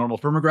 like just the normal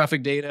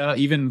firmographic data,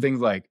 even things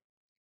like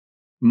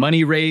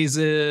money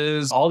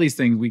raises, all these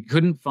things, we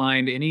couldn't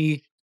find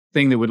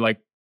anything that would like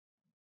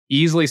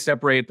easily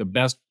separate the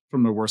best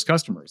from the worst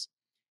customers.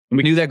 And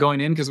we knew that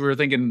going in because we were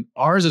thinking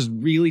ours is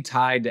really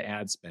tied to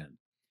ad spend.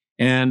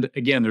 And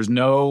again, there's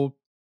no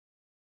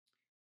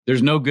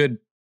good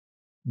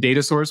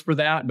data source for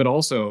that, but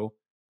also,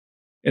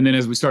 and then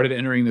as we started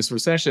entering this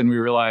recession, we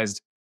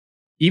realized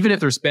even if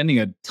they're spending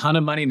a ton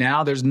of money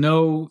now, there's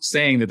no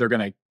saying that they're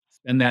going to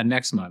spend that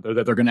next month or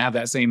that they're going to have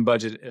that same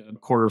budget a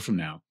quarter from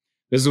now.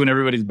 This is when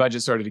everybody's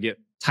budget started to get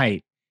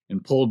tight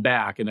and pulled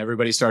back and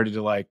everybody started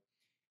to like,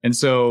 and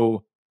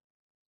so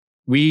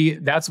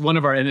that's one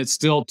of our, and it's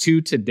still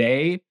to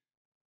today,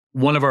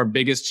 one of our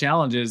biggest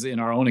challenges in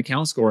our own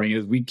account scoring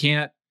is we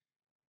can't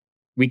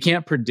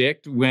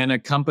predict when a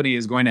company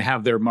is going to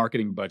have their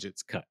marketing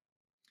budgets cut.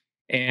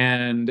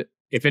 And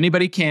if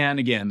anybody can,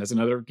 again, that's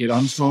another, get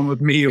on the phone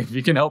with me. If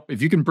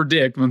you can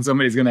predict when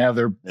somebody's going to have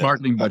their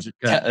marketing budget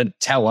cut.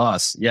 Tell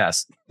us,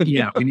 yes.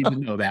 Yeah, we need to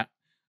know that.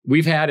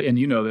 We've had, and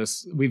you know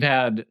this, we've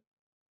had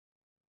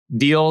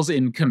deals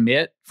in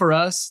commit for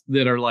us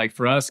that are like,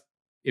 for us,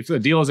 if the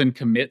deal is in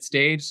commit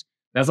stage,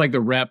 That's like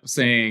the rep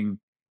saying,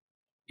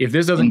 if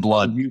this In doesn't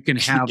close, blood. you can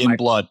have In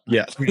blood.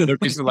 Yeah. they're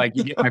basically like,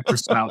 you get my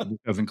first round if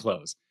it doesn't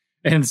close.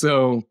 And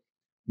so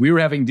we were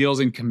having deals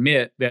in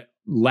commit that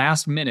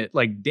last minute,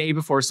 like day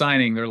before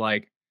signing, they're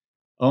like,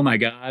 oh my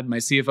God, my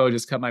CFO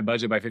just cut my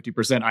budget by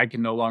 50%. I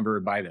can no longer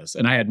buy this.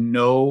 And I had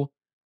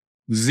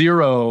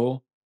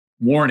zero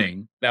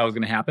warning that was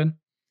going to happen.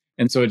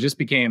 And so it just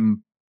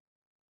became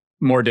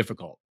more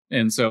difficult.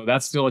 And so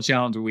that's still a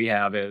challenge that we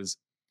have is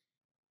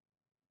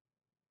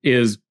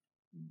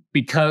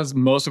because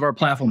most of our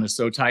platform is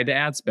so tied to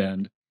ad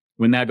spend,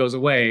 when that goes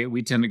away,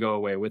 we tend to go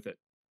away with it.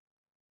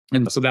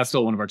 And so that's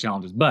still one of our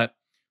challenges. But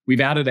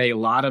we've added a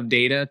lot of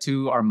data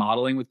to our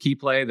modeling with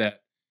Keyplay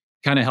that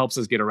kind of helps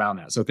us get around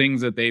that. So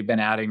things that they've been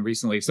adding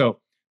recently. So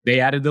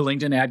they added the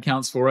LinkedIn ad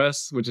counts for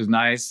us, which is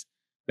nice.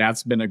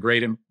 That's been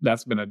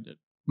a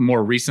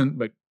more recent,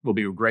 but will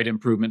be a great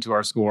improvement to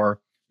our score.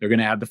 They're going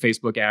to add the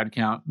Facebook ad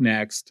count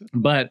next.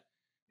 But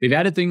they've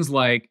added things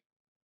like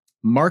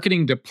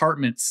marketing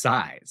department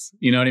size.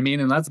 You know what I mean?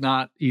 And that's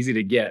not easy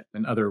to get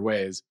in other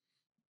ways.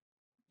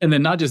 And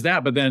then not just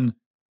that, but then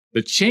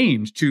the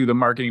change to the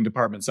marketing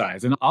department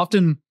size. And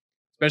often,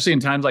 especially in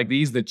times like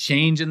these, the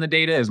change in the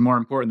data is more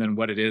important than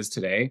what it is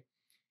today.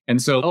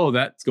 And so, oh,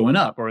 that's going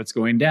up or it's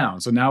going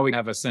down. So now we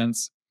have a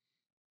sense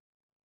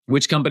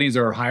which companies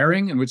are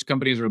hiring and which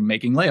companies are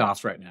making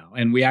layoffs right now.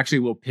 And we actually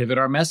will pivot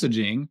our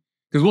messaging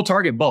because we'll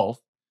target both,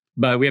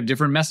 but we have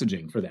different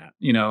messaging for that,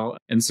 you know?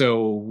 And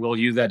so we'll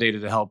use that data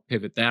to help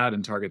pivot that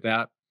and target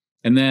that.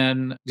 And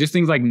then just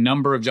things like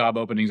number of job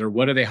openings or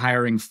what are they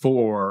hiring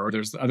for? Or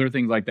there's other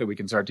things like that we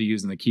can start to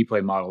use in the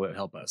Keyplay model that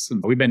help us.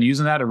 And we've been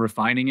using that and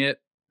refining it.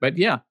 But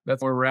yeah,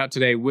 that's where we're at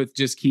today with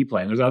just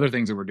Keyplay. And there's other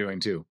things that we're doing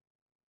too.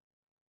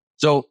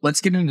 So let's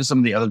get into some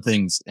of the other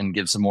things and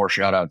give some more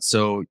shout outs.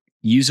 So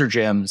user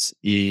gems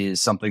is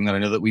something that I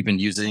know that we've been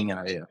using, and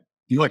I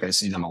feel like I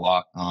see them a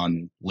lot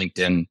on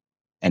LinkedIn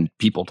and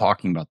people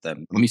talking about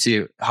them. Let me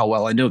see how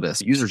well I know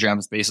this. User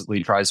gems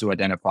basically tries to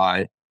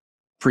identify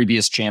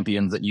previous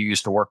champions that you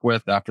used to work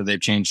with after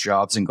they've changed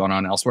jobs and gone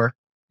on elsewhere.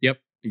 Yep,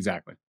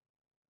 exactly.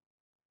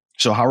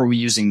 So how are we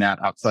using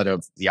that outside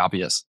of the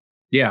obvious?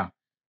 Yeah.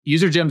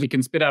 User gems, it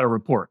can spit out a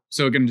report.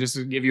 So it can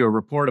just give you a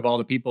report of all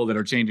the people that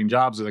are changing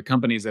jobs or the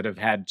companies that have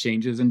had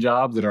changes in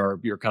jobs that are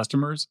your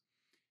customers.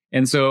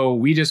 And so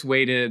we just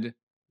had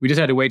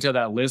to wait till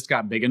that list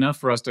got big enough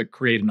for us to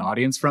create an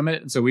audience from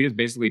it. And so we just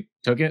basically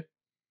took it,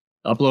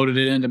 uploaded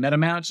it into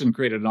MetaMatch and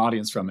created an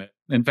audience from it.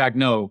 In fact,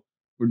 no,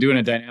 we're doing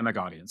a dynamic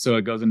audience. So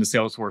it goes into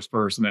Salesforce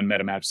first and then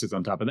MetaMatch sits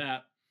on top of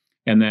that.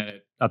 And then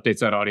it updates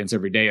that audience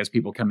every day as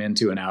people come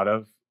into and out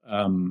of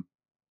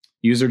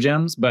user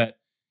gems. But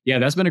yeah,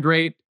 that's been a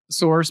great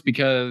source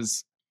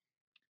because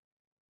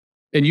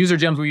in user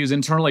gems we use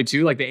internally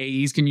too. Like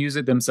the AEs can use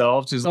it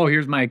themselves. Just, oh,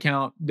 here's my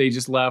account. They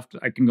just left.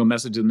 I can go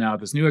message them now at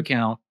this new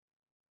account.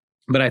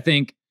 But I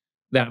think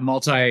that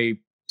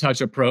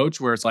multi-touch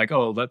approach where it's like,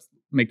 oh, let's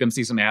make them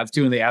see some ads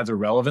too. And the ads are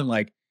relevant.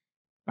 Like,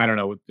 I don't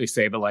know what they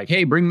say, but like,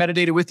 hey, bring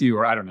metadata with you.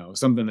 Or I don't know,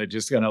 something that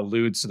just kind of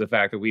alludes to the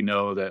fact that we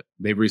know that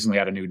they've recently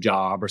had a new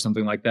job or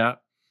something like that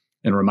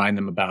and remind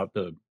them about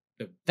the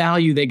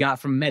value they got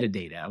from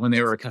metadata when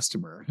they were a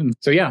customer. And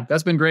so, yeah,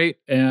 that's been great.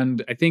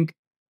 And I think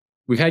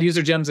we've had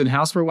user gems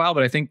in-house for a while,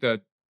 but I think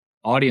the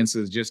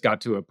audiences just got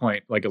to a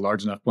point, like a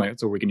large enough point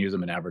so we can use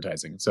them in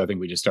advertising. So I think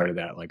we just started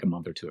that like a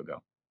month or two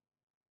ago.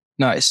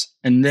 Nice.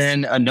 And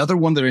then another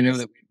one that I know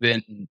that we've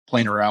been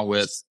playing around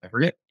with, I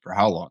forget for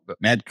how long,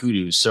 but Mad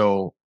Kudu.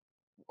 So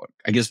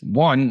I guess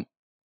one,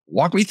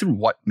 walk me through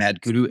what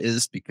Mad Kudu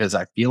is because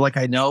I feel like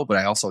I know, but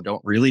I also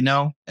don't really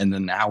know. And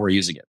then how we're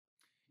using it.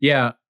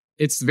 Yeah,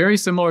 it's very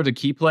similar to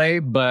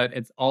Keyplay, but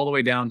it's all the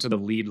way down to the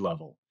lead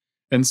level.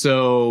 And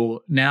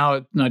so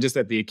now, not just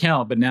at the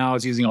account, but now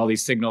it's using all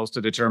these signals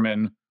to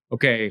determine,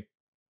 okay,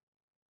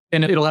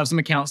 and it'll have some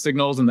account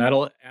signals and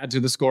that'll add to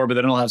the score, but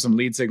then it'll have some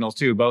lead signals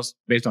too, both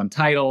based on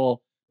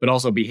title, but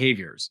also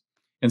behaviors.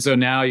 And so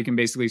now you can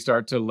basically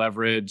start to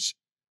leverage,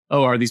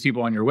 oh, are these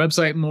people on your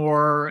website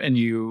more? And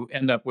you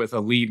end up with a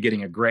lead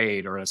getting a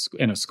grade or a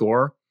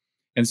score.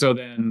 And so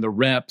then the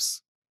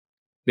reps,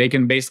 they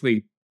can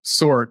basically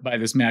sort by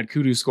this Mad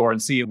Kudu score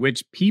and see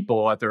which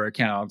people at their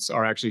accounts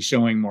are actually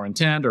showing more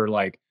intent or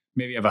like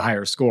maybe have a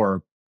higher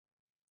score.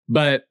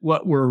 But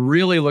what we're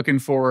really looking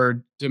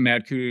forward to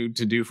Mad Kudu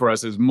to do for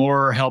us is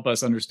more help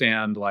us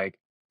understand like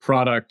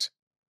product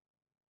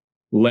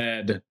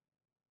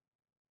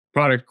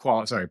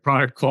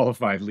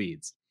qualified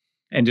leads,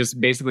 and just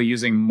basically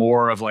using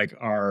more of like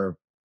our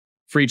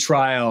free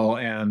trial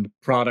and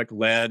product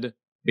led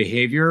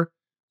behavior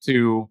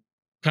to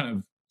kind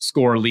of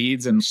score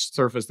leads and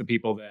surface the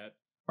people that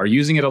are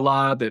using it a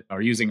lot, that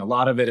are using a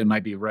lot of it and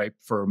might be ripe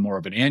for more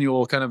of an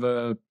annual kind of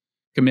a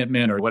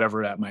commitment or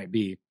whatever that might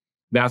be.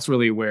 That's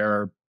really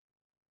where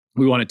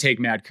we want to take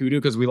Mad Kudu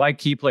because we like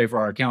Keyplay for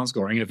our account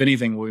scoring. And if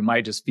anything, we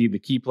might just feed the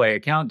Keyplay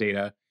account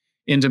data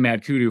into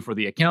Mad Kudu for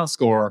the account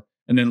score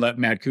and then let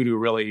Mad Kudu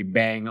really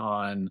bang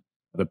on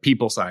the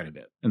people side of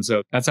it. And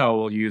so that's how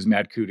we'll use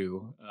Mad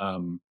Kudu.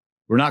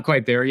 We're not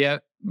quite there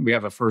yet. We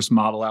have a first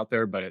model out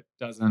there, but it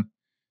doesn't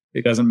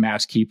it doesn't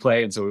match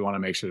Keyplay. And so we want to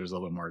make sure there's a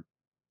little more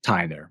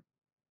tie there.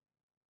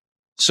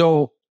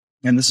 So,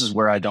 and this is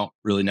where I don't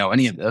really know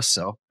any of this.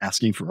 So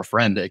asking for a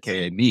friend,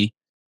 AKA me,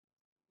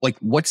 like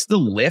what's the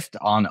lift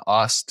on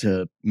us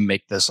to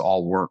make this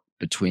all work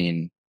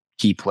between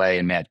Keyplay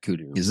and Mad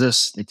Kudu?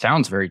 It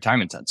sounds very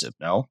time intensive,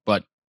 no?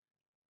 But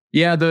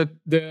yeah,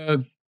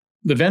 the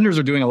vendors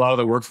are doing a lot of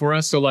the work for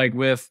us. So like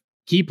with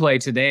Keyplay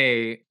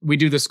today, we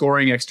do the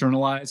scoring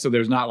externalized. So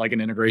there's not like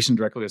an integration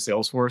directly to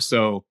Salesforce.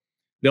 So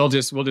we'll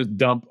just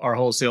dump our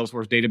whole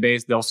Salesforce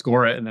database. They'll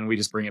score it and then we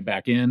just bring it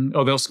back in.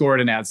 Oh, they'll score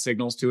it and add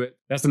signals to it.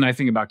 That's the nice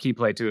thing about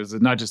Keyplay too, is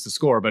it's not just the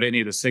score, but any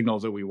of the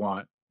signals that we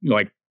want,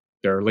 like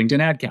their LinkedIn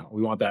ad count.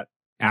 We want that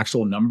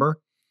actual number.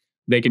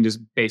 They can just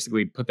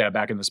basically put that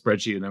back in the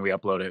spreadsheet and then we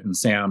upload it. And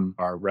Sam,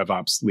 our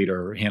RevOps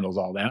leader, handles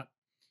all that.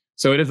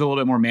 So it is a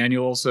little bit more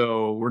manual.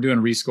 So we're doing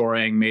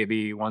rescoring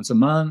maybe once a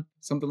month,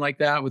 something like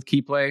that with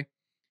Keyplay.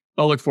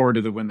 I'll look forward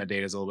to when the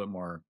data is a little bit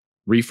more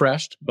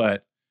refreshed.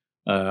 But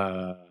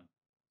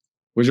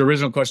was your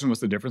original question,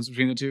 what's the difference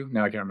between the two?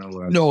 Now I can't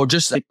remember. No,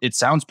 just it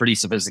sounds pretty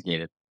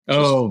sophisticated.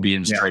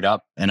 Being straight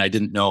up. And I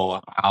didn't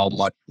know how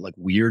much like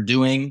we're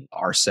doing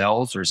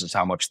ourselves versus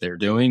how much they're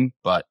doing,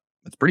 but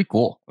it's pretty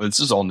cool. This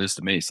is all news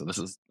to me. So this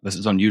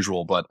is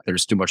unusual, but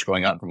there's too much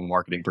going on from a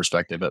marketing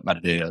perspective at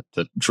Metadata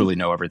to truly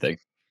know everything.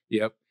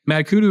 Yep.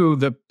 Mad Kudu,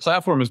 the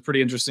platform is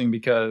pretty interesting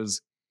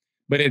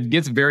but it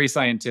gets very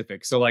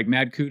scientific. So like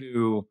Mad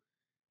Kudu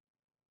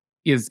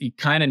you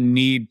kind of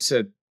need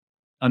to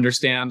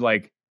understand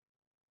like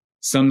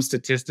some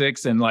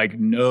statistics and like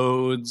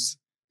nodes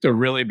to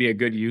really be a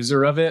good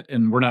user of it.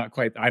 And we're not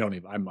quite, I'm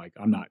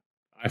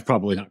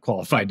probably not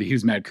qualified to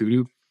use Mad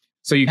Kudu.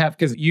 So it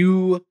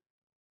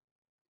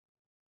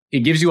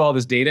gives you all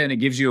this data and it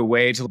gives you a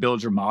way to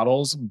build your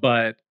models,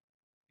 but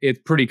it's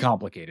pretty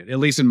complicated, at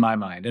least in my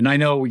mind. And I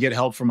know we get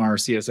help from our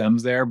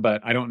CSMs there,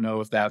 but I don't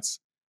know if does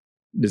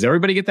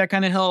everybody get that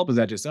kind of help? Is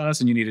that just us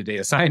and you need a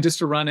data scientist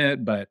to run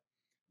it? But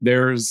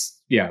there's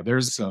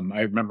some,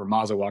 I remember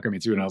Maza walking me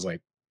through and I was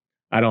like,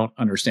 I don't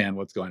understand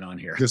what's going on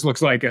here. This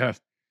looks like a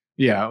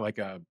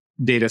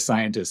data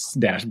scientist's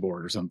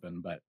dashboard or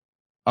something, but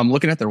I'm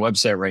looking at their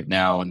website right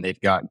now and they've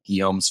got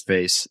Guillaume's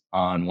face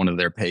on one of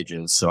their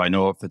pages. So I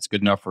know if it's good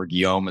enough for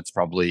Guillaume, it's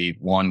probably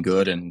one,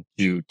 good, and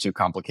two, too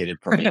complicated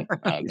for me.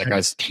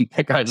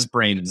 That guy's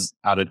brain is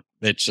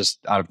it's just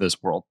out of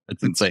this world.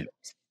 It's insane.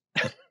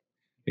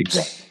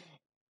 Exactly.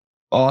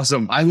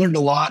 Awesome. I learned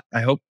a lot.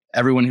 I hope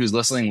everyone who's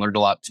listening learned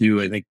a lot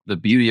too. I think the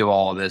beauty of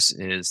all of this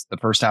is the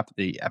first half of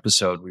the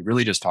episode, we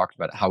really just talked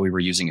about how we were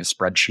using a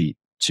spreadsheet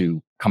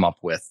to come up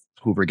with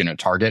who we're going to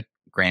target.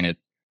 Granted,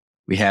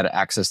 we had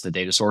access to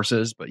data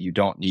sources, but you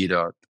don't need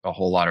a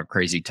whole lot of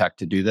crazy tech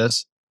to do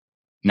this.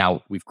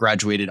 Now we've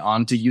graduated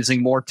onto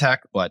using more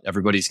tech, but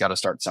everybody's got to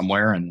start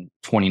somewhere, and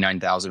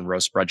 29,000 row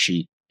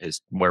spreadsheet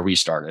is where we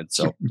started.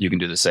 So you can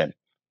do the same.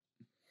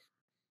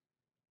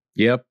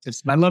 Yep.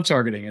 I love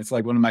targeting. It's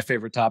like one of my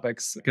favorite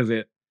topics because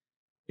it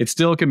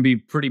still can be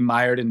pretty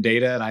mired in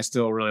data, and I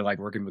still really like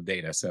working with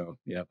data. So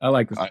yeah, I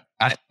like this.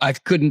 I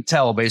couldn't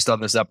tell based on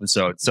this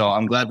episode. So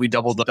I'm glad we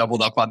doubled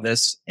up on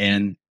this.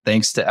 And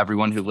thanks to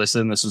everyone who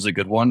listened. This was a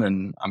good one,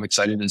 and I'm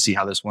excited to see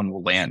how this one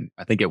will land.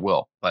 I think it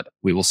will, but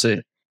we will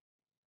see.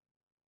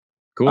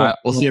 Cool.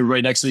 We'll see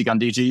everybody next week on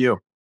DGU.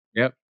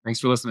 Yep. Thanks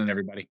for listening,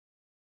 everybody.